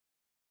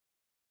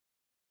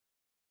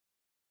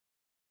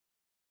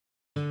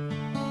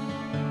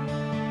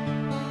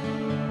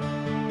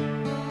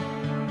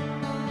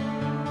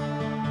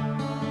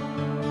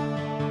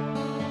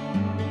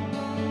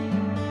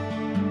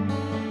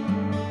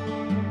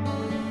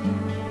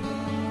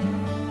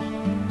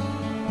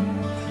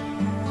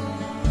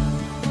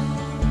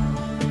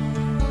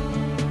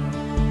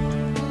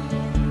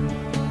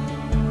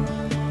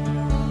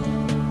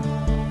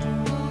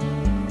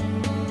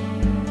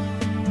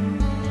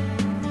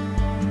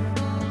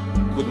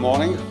good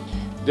morning.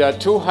 There are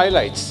two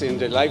highlights in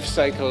the life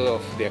cycle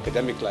of the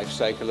academic life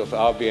cycle of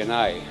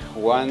RBNI.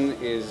 One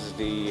is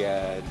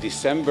the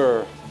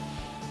December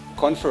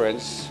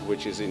conference,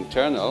 which is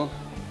internal.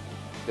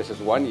 This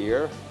is 1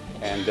 year,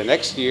 and the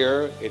next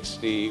year it's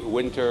the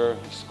winter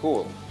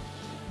school.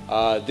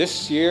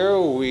 This year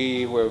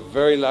we were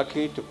very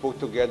lucky to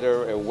put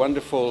together a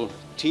wonderful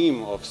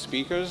team of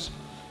speakers,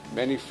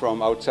 many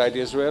from outside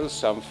Israel,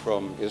 some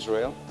from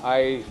Israel.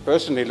 I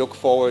personally look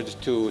forward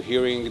to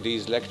hearing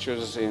these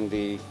lectures in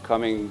the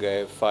coming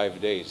 5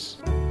 days.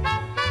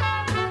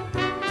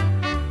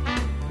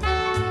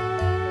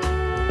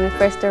 When we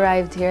first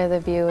arrived here, the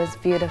view was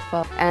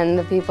beautiful, and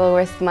the people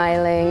were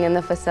smiling, and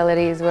the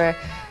facilities were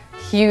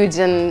huge,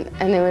 and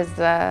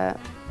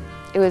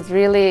it was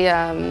really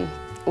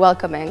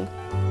welcoming.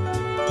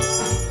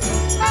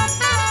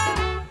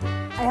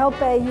 I hope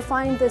you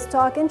find this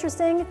talk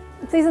interesting.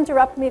 Please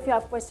interrupt me if you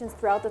have questions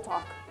throughout the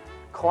talk.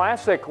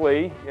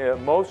 Classically,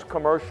 most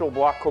commercial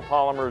block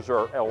copolymers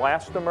are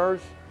elastomers.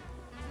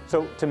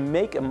 So to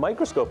make a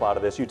microscope out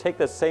of this, you take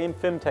the same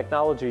film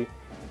technology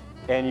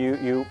and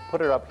you put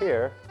it up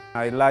here.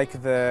 I like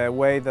the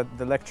way that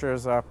the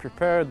lectures are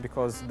prepared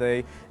because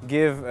they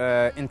give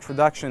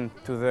introduction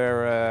to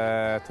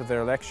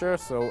their lecture,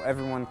 so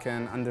everyone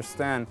can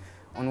understand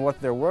on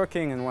what they're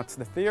working and what's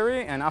the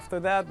theory, and after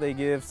that they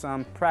give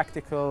some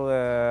practical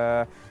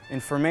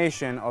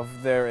information of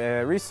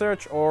their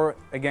research, or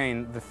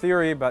again the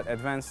theory but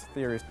advanced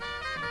theories.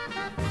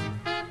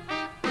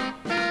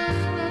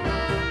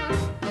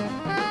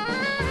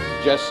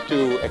 Just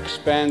to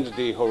expand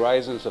the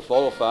horizons of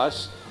all of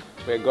us,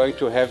 we're going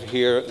to have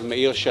here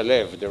Meir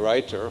Shalev, the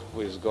writer,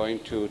 who is going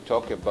to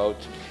talk about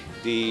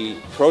the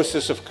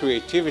process of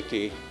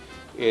creativity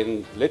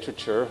in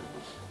literature,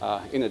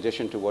 in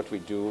addition to what we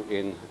do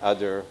in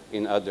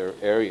other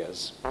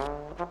areas.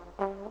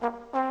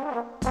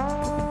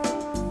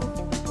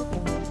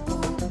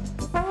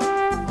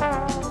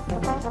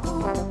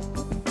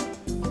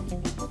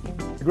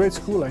 A great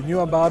school. I knew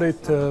about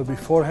it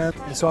beforehand,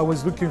 and so I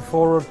was looking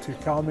forward to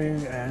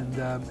coming, and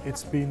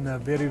it's been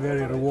very,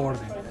 very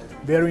rewarding.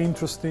 Very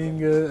interesting,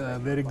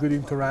 very good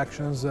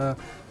interactions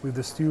with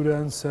the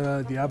students,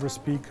 the other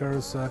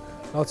speakers,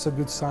 lots of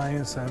good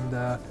science,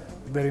 and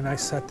very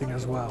nice setting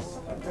as well.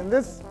 And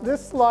this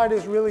slide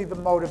is really the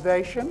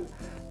motivation,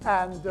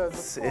 and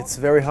it's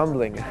very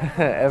humbling.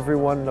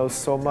 Everyone knows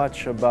so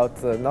much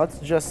about not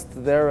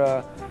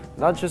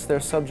just their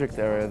subject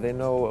area. They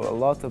know a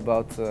lot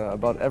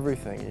about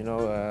everything. You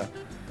know,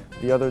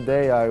 the other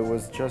day I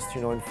was just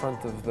in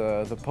front of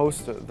the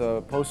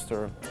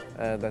poster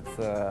that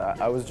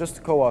I was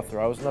just co-author.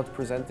 I was not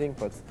presenting,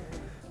 but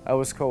I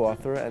was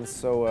co-author, and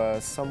so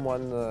a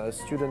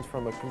student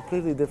from a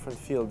completely different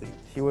field,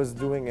 he was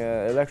doing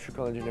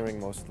electrical engineering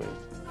mostly.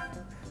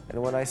 And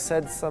when I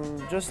said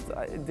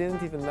I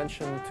didn't even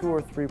mention 2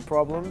 or 3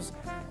 problems,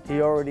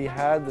 he already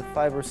had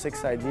 5 or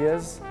 6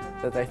 ideas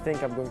that I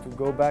think I'm going to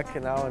go back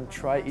now and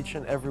try each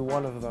and every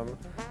one of them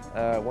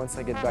once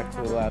I get back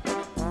to the lab.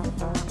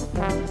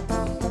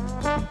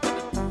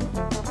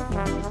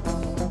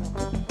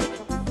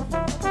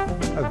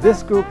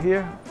 This group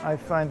here, I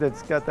find that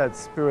it's got that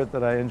spirit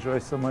that I enjoy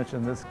so much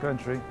in this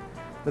country,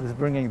 that is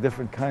bringing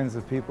different kinds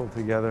of people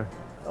together.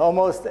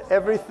 almost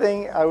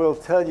everything I will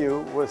tell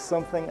you was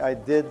something I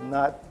did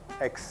not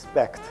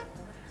expect.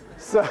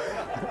 So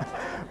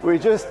we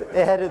just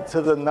added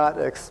to the not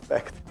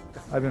expect.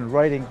 I've been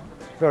writing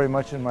very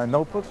much in my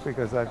notebook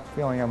because I'm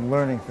feeling I'm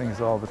learning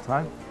things all the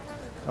time.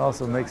 It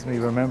also makes me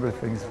remember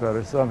things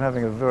better, so I'm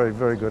having a very,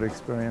 very good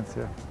experience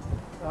here.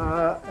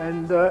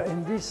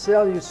 In this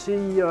cell you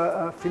see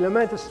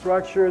filamentous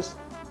structures.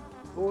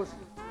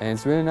 And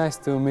it's really nice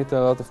to meet a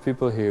lot of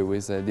people here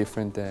with a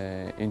different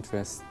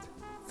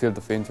field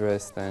of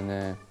interest,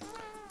 and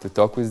to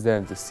talk with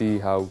them, to see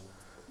how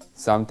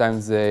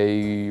sometimes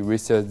they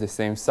research the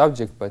same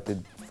subject but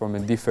from a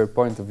different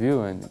point of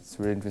view, and it's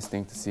really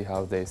interesting to see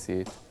how they see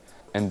it.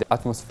 And the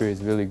atmosphere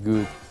is really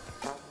good.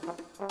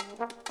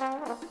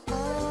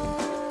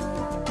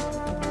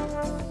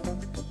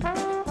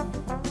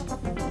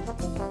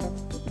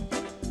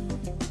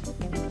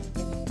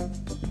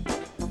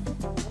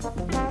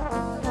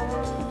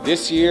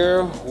 This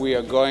year we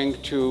are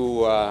going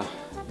to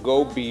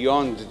go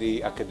beyond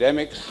the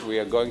academics. We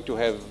are going to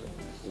have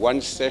one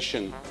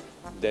session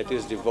that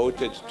is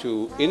devoted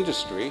to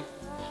industry,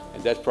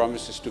 and that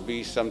promises to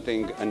be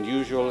something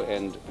unusual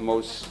and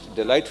most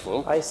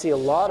delightful. I see a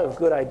lot of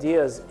good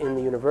ideas in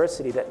the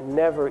university that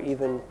never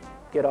even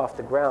get off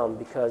the ground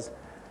because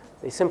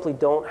they simply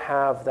don't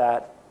have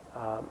that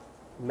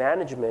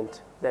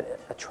management that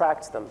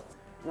attracts them.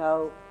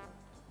 Now,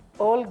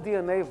 all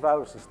DNA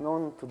viruses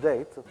known to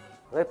date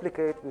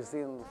replicate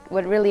within...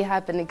 What really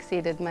happened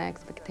exceeded my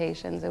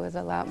expectations. It was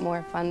a lot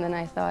more fun than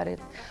I thought.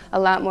 It's a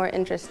lot more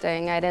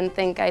interesting. I didn't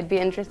think I'd be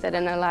interested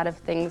in a lot of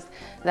things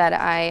that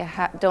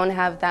I don't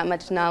have that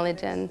much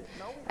knowledge in.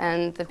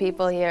 And the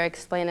people here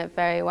explain it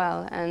very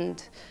well.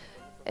 And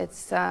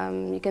it's,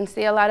 you can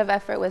see a lot of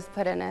effort was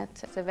put in it.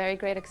 It's a very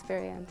great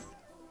experience.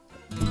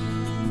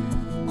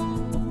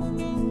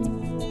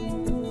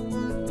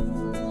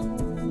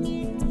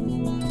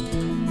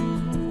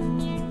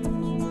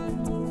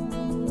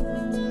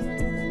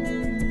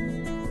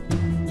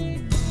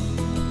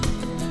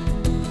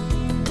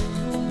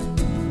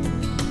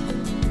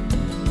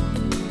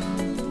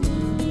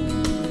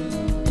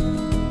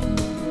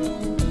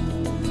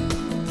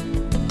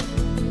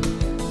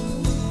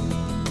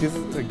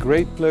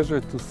 great pleasure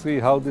to see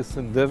how this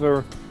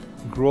endeavor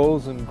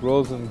grows and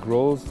grows and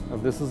grows.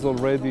 And this is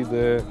already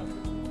the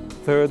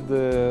third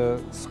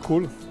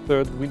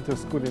winter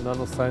school in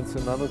Nano-Science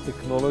and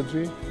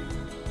Nanotechnology.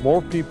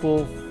 More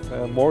people,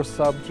 more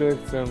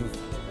subjects, and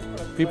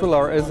people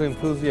are as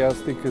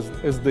enthusiastic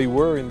as they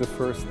were in the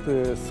first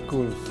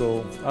school.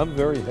 So I'm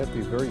very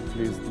happy, very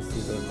pleased to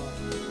see them.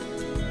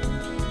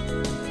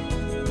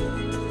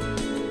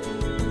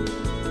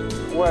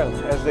 Well,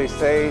 as they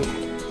say,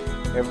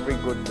 every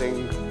good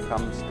thing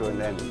comes to an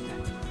end.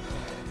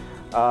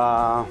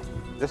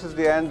 This is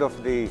the end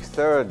of the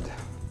third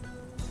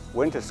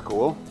winter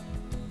school.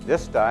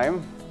 This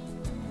time,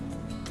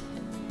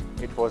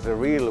 it was a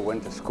real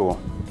winter school.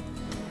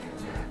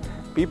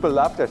 People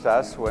laughed at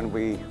us when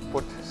we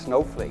put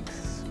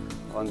snowflakes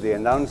on the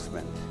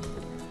announcement.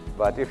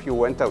 But if you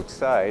went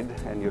outside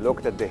and you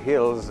looked at the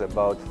hills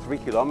about 3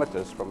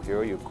 kilometers from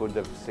here, you could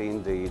have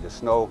seen the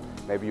snow.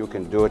 Maybe you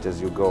can do it as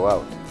you go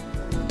out.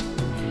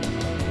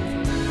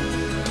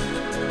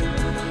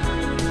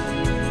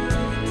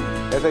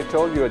 As I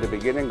told you at the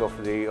beginning of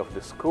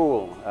the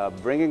school,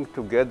 bringing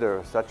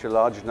together such a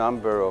large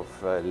number of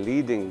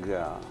leading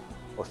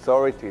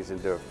authorities in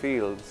their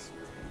fields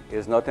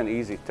is not an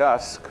easy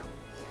task.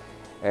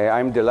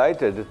 I'm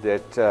delighted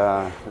that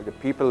the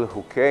people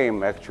who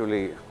came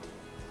actually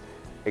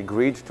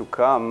agreed to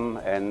come,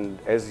 and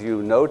as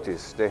you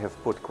notice, they have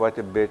put quite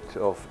a bit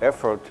of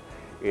effort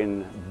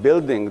in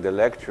building the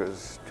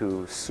lectures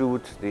to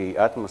suit the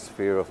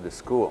atmosphere of the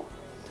school.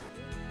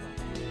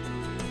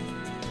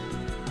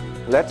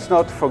 Let's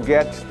not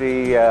forget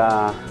the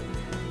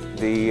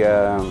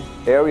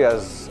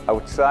areas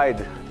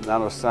outside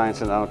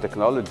Nano-Science and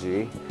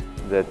Nanotechnology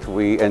that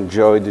we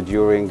enjoyed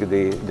during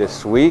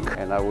this week.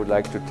 And I would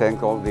like to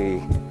thank all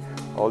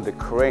the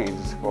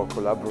cranes for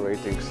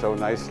collaborating so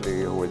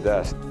nicely with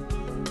us.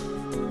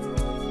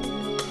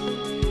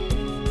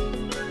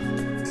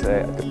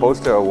 The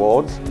poster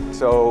awards.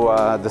 So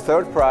the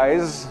third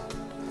prize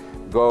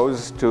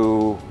goes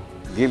to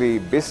Gili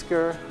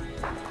Bisker.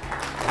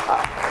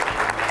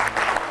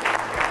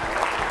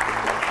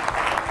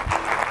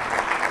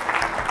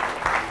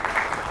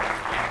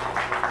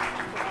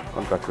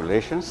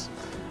 Congratulations.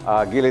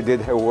 Gili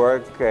did her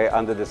work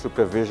under the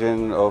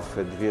supervision of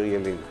Dvir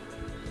Yelin.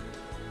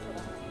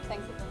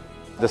 Thank you.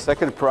 The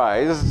second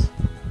prize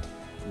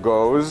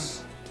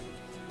goes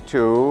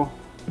to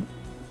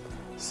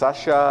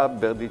Sasha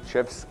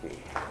Berdichevsky.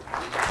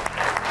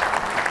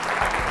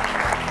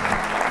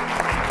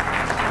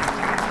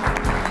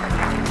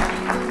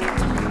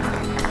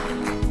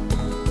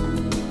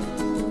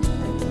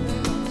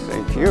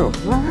 Thank you.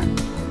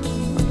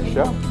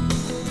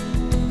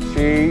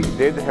 She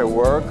did her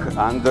work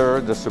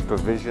under the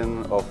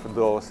supervision of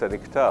Dor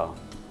Seliktar,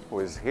 who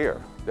is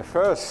here. The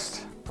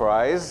first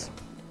prize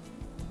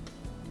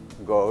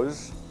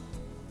goes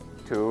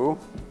to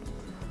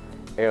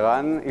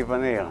Eran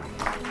Ivanir.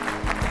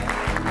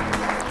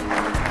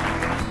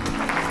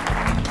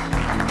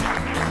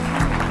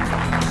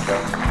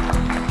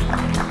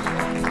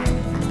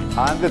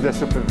 Under the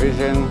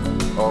supervision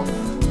of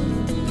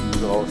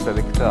Dor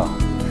Seliktar.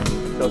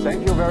 So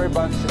thank you very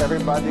much,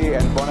 everybody,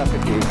 and bon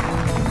appetit.